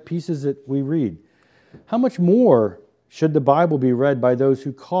fiction type pieces that we read. How much more should the Bible be read by those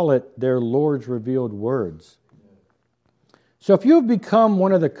who call it their Lord's revealed words? So if you have become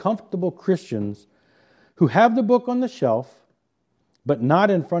one of the comfortable Christians who have the book on the shelf, but not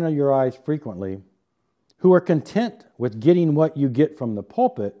in front of your eyes frequently, who are content with getting what you get from the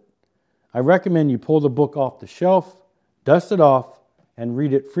pulpit, I recommend you pull the book off the shelf, dust it off, and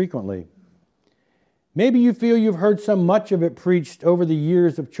read it frequently. Maybe you feel you've heard so much of it preached over the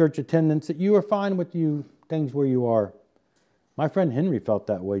years of church attendance that you are fine with things where you are. My friend Henry felt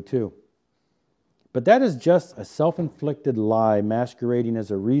that way too. But that is just a self-inflicted lie masquerading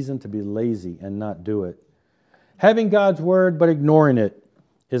as a reason to be lazy and not do it. Having God's Word but ignoring it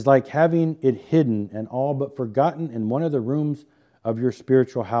is like having it hidden and all but forgotten in one of the rooms of your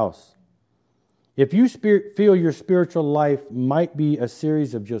spiritual house. If you feel your spiritual life might be a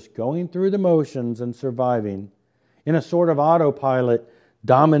series of just going through the motions and surviving in a sort of autopilot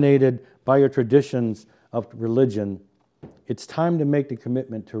dominated by your traditions of religion, it's time to make the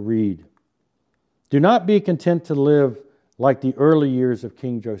commitment to read. Do not be content to live like the early years of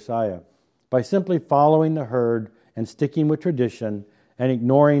King Josiah, by simply following the herd and sticking with tradition and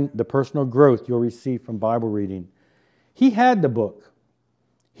ignoring the personal growth you'll receive from Bible reading. He had the book.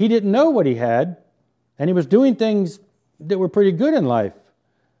 He didn't know what he had, and he was doing things that were pretty good in life.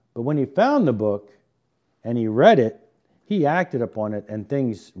 But when he found the book and he read it, he acted upon it, and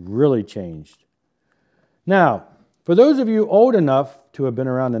things really changed. Now, for those of you old enough to have been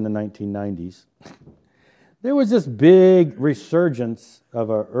around in the 1990s, there was this big resurgence of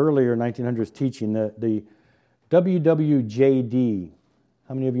an earlier 1900s teaching, the WWJD.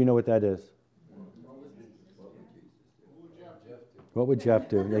 How many of you know what that is? What would Jeff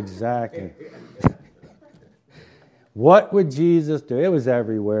do? Exactly. What would Jesus do? It was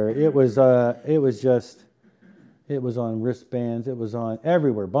everywhere. It was on wristbands. It was on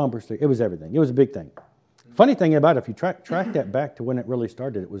everywhere. Bumper stickers. It was everything. It was a big thing. Funny thing about it, if you track that back to when it really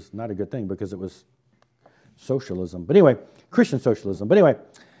started, it was not a good thing because it was socialism. But anyway, Christian socialism. But anyway,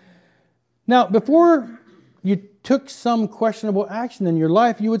 now before you took some questionable action in your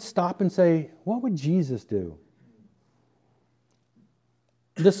life, you would stop and say, what would Jesus do?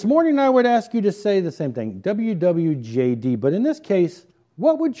 This morning I would ask you to say the same thing, WWJD. But in this case,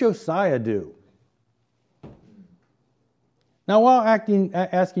 what would Josiah do? Now, while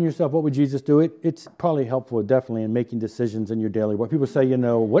asking yourself, what would Jesus do? It's probably helpful, definitely, in making decisions in your daily work. People say,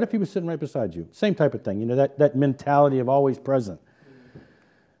 what if he was sitting right beside you? Same type of thing, that mentality of always present.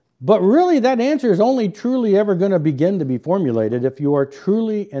 But really, that answer is only truly ever going to begin to be formulated if you are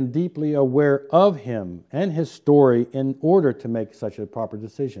truly and deeply aware of him and his story in order to make such a proper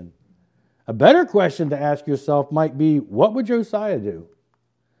decision. A better question to ask yourself might be, what would Josiah do?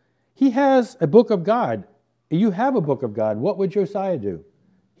 He has a book of God. You have a book of God. What would Josiah do?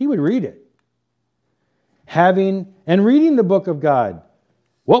 He would read it. Having and reading the book of God,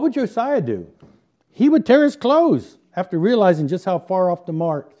 what would Josiah do? He would tear his clothes after realizing just how far off the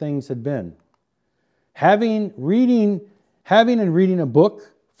mark things had been. Having and reading a book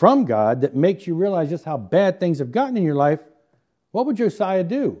from God that makes you realize just how bad things have gotten in your life, what would Josiah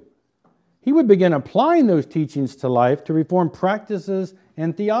do? He would begin applying those teachings to life to reform practices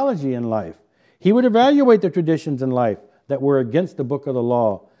and theology in life. He would evaluate the traditions in life that were against the book of the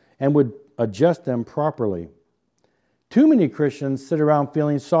law and would adjust them properly. Too many Christians sit around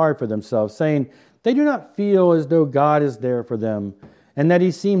feeling sorry for themselves, saying they do not feel as though God is there for them and that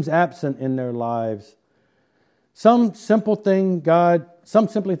he seems absent in their lives. Some simply think God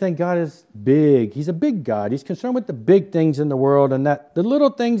is big. He's a big God. He's concerned with the big things in the world and that the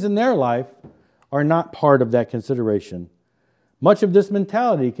little things in their life are not part of that consideration. Much of this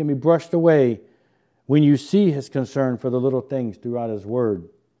mentality can be brushed away when you see his concern for the little things throughout his word.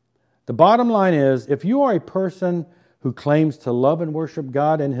 The bottom line is, if you are a person who claims to love and worship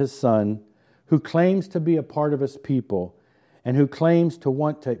God and his Son, who claims to be a part of his people, and who claims to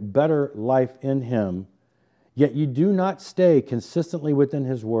want a better life in him, yet you do not stay consistently within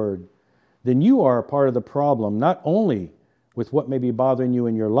his word, then you are a part of the problem, not only with what may be bothering you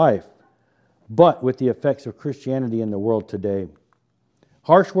in your life, but with the effects of Christianity in the world today.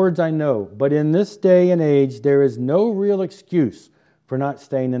 Harsh words, I know, but in this day and age, there is no real excuse for not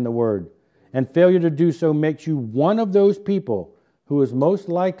staying in the Word. And failure to do so makes you one of those people who is most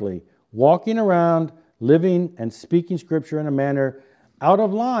likely walking around, living and speaking Scripture in a manner out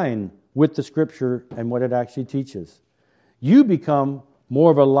of line with the Scripture and what it actually teaches. You become more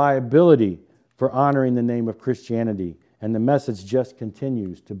of a liability for honoring the name of Christianity, and the message just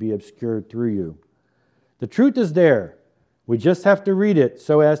continues to be obscured through you. The truth is there. We just have to read it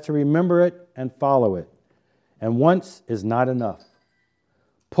so as to remember it and follow it. And once is not enough.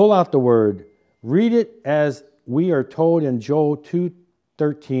 Pull out the Word. Read it as we are told in Joel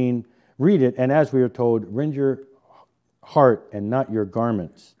 2:13. Read it, and as we are told, rend your heart and not your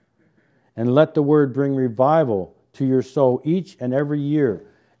garments. And let the Word bring revival to your soul each and every year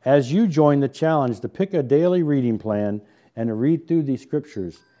as you join the challenge to pick a daily reading plan and to read through these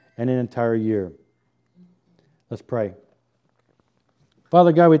Scriptures an entire year. Let's pray.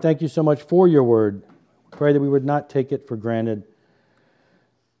 Father God, we thank you so much for your word. Pray that we would not take it for granted.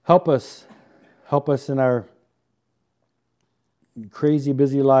 Help us in our crazy,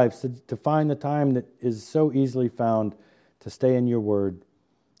 busy lives to find the time that is so easily found to stay in your word.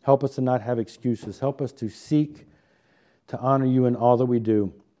 Help us to not have excuses. Help us to seek to honor you in all that we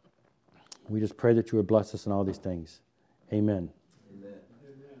do. We just pray that you would bless us in all these things. Amen.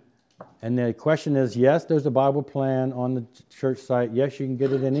 And the question is, yes, there's a Bible plan on the church site. Yes, you can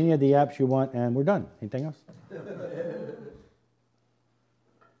get it in any of the apps you want, and we're done. Anything else?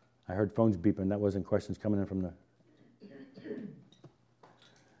 I heard phones beeping. That wasn't questions coming in from the...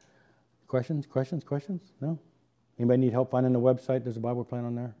 Questions? No? Anybody need help finding the website? There's a Bible plan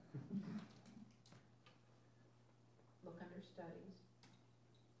on there. Look under studies.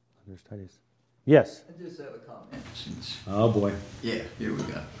 Under studies. Yes. I just have a comment. Oh, boy. Yeah, here we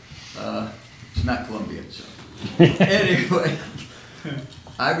go. It's not Columbia, so. Anyway,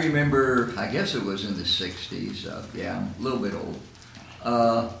 I remember, I guess it was in the 60s. I'm a little bit old.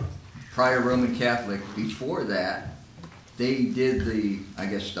 Prior Roman Catholic, before that, they did the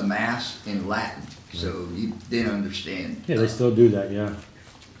Mass in Latin, so you didn't understand. Yeah, they still do that, yeah.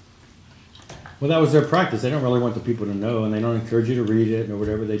 Well, that was their practice. They don't really want the people to know, and they don't encourage you to read it or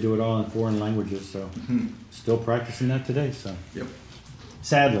whatever. They do it all in foreign languages, so still practicing that today. So. Yep.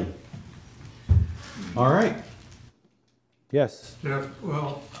 sadly. All right. Yes. Jeff,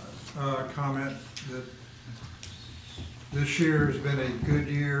 well, comment that this year has been a good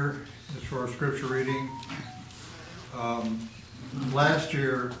year as far as scripture reading. Last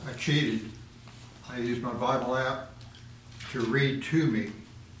year I cheated. I used my Bible app to read to me.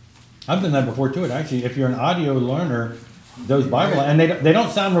 I've done that before too. Actually, if you're an audio learner, those Bible and they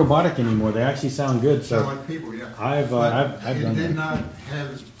don't sound robotic anymore. They actually sound good. So Sound like people, yeah. I've It done did that. not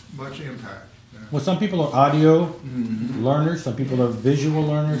have as much impact. Well, some people are audio learners. Some people are visual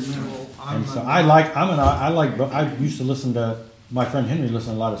learners. Well, And so I used to listen to my friend Henry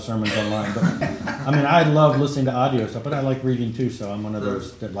listened to a lot of sermons online, but I mean I love listening to audio stuff, but I like reading too. So I'm one of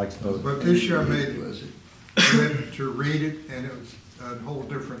those that likes both. But this year I made a commitment to read it, and it was a whole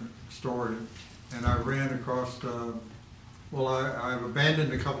different story. And I ran across, I've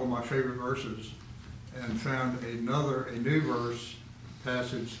abandoned a couple of my favorite verses and found a new verse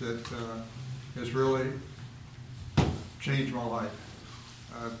passage that has really changed my life.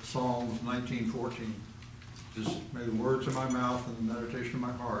 Psalms 19:14. Just may the words of my mouth and the meditation of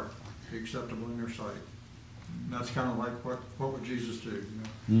my heart be acceptable in your sight. And that's kind of like what would Jesus do? You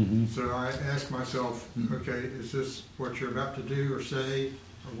know? Mm-hmm. So I ask myself, okay, is this what you're about to do or say,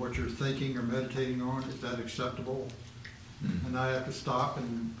 or what you're thinking or meditating on? Is that acceptable? Mm-hmm. And I have to stop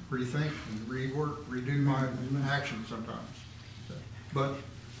and rethink and redo my actions sometimes. But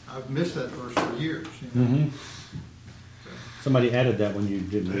I've missed that verse for years. You know? Mm-hmm. Somebody added that when you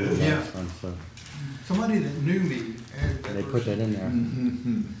didn't read the last one, so Somebody that knew me added that they verse. put that in there.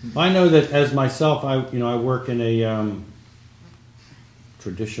 I know that as myself, I work in a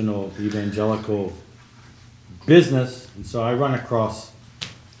traditional evangelical business, and so I run across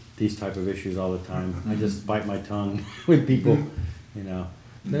these type of issues all the time. I just bite my tongue with people,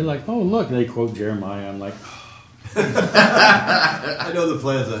 They're like, "Oh, look," they quote Jeremiah. I'm like, I know the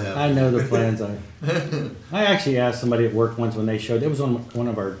plans I have. I know the plans I actually asked somebody at work once when they showed, it was on one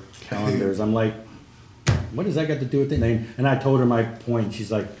of our calendars. I'm like, what does that got to do with it? And I told her my point.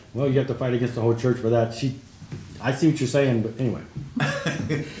 She's like, well, you have to fight against the whole church for that. I see what you're saying, but anyway.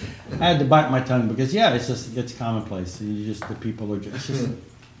 I had to bite my tongue because, it's commonplace. The people are just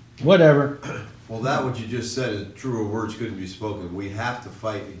whatever. Well, that what you just said is truer words couldn't be spoken. We have to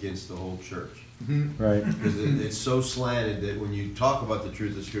fight against the whole church. Mm-hmm. Right. Because it's so slanted that when you talk about the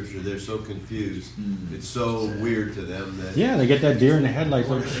truth of Scripture, they're so confused. It's so weird to them that... Yeah, they get that deer in the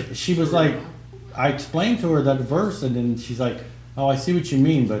headlights. She was like, I explained to her that verse, and then she's like, oh, I see what you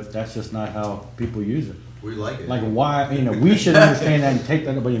mean, but that's just not how people use it. We like it. Like, why, we should understand that and take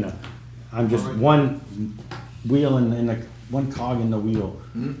that, but, I'm just one wheel in the one cog in the wheel.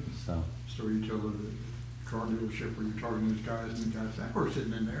 So You tell the car dealership where you're talking to those guys, and the guys say, we're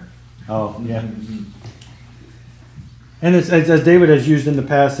sitting in there. Oh, yeah. And it's, as David has used in the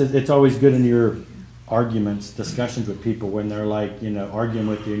past, it's always good in your arguments, discussions with people when they're like, arguing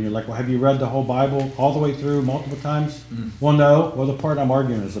with you, and you're like, well, have you read the whole Bible all the way through multiple times? Well, no. Well, the part I'm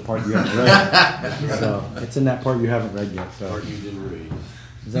arguing is the part you haven't read. So it's in that part you haven't read yet. So. Part you didn't read.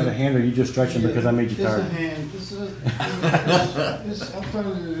 Is that a hand, or are you just stretching because I made you tired? It's a hand. I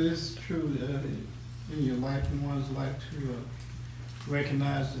feel it is true in your life, in one's life, to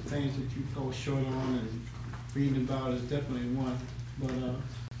recognize the things that you fall short on, and reading about is definitely one. But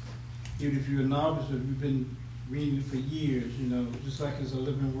even if you're a novice, or you've been reading it for years, just like it's a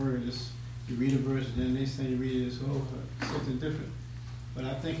living word, you read a verse, and then next thing you read is something different. But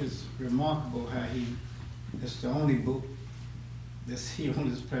I think it's remarkable how it's the only book that's here on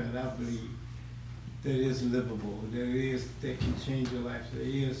this planet, I believe, that is livable, that can change your life.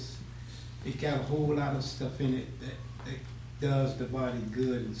 It got a whole lot of stuff in it that does the body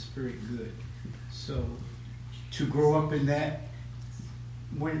good and spirit good. So to grow up in that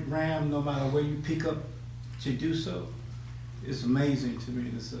realm, no matter where you pick up to do so, it's amazing to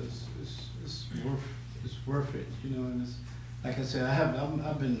me. It's worth it, And it's, like I said, I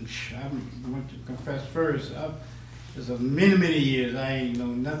went to confess first. There's many years I ain't know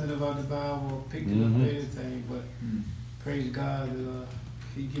nothing about the Bible, picked it up or anything, but praise God that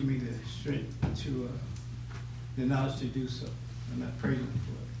He give me the strength to the knowledge to do so, and I praise Him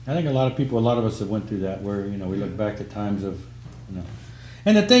for it. I think a lot of us have went through that, where we look back at times of,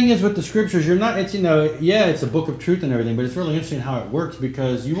 And the thing is with the scriptures, it's a book of truth and everything, but it's really interesting how it works,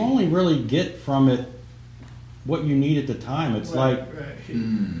 because you only really get from it what you need at the time. It's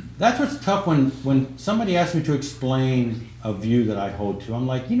that's what's tough when somebody asks me to explain a view that I hold to. I'm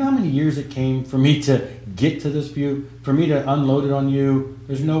like, how many years it came for me to get to this view, for me to unload it on you?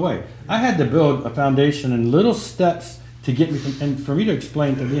 There's no way. I had to build a foundation in little steps to get me and for me to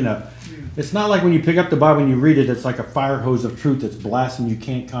explain to it's not like when you pick up the Bible and you read it, it's like a fire hose of truth that's blasting, you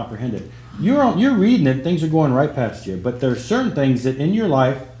can't comprehend it. You're reading it, things are going right past you, but there are certain things that in your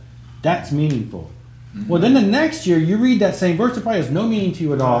life, that's meaningful. Well, then the next year you read that same verse, it probably has no meaning to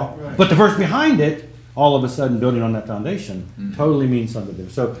you at all, but the verse behind it, all of a sudden building on that foundation, totally means something to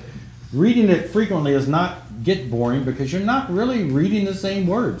them. So reading it frequently does not get boring because you're not really reading the same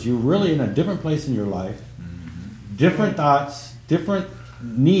words. You're really in a different place in your life, different thoughts, different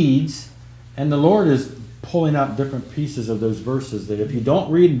needs, and the Lord is pulling out different pieces of those verses that if you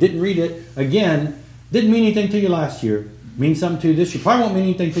didn't read it, again, didn't mean anything to you last year, means something to you this year, probably won't mean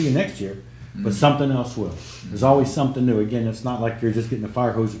anything to you next year, but something else will. There's always something new. Again, it's not like you're just getting a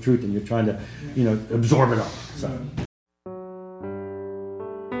fire hose of truth and you're trying to, absorb it all. So.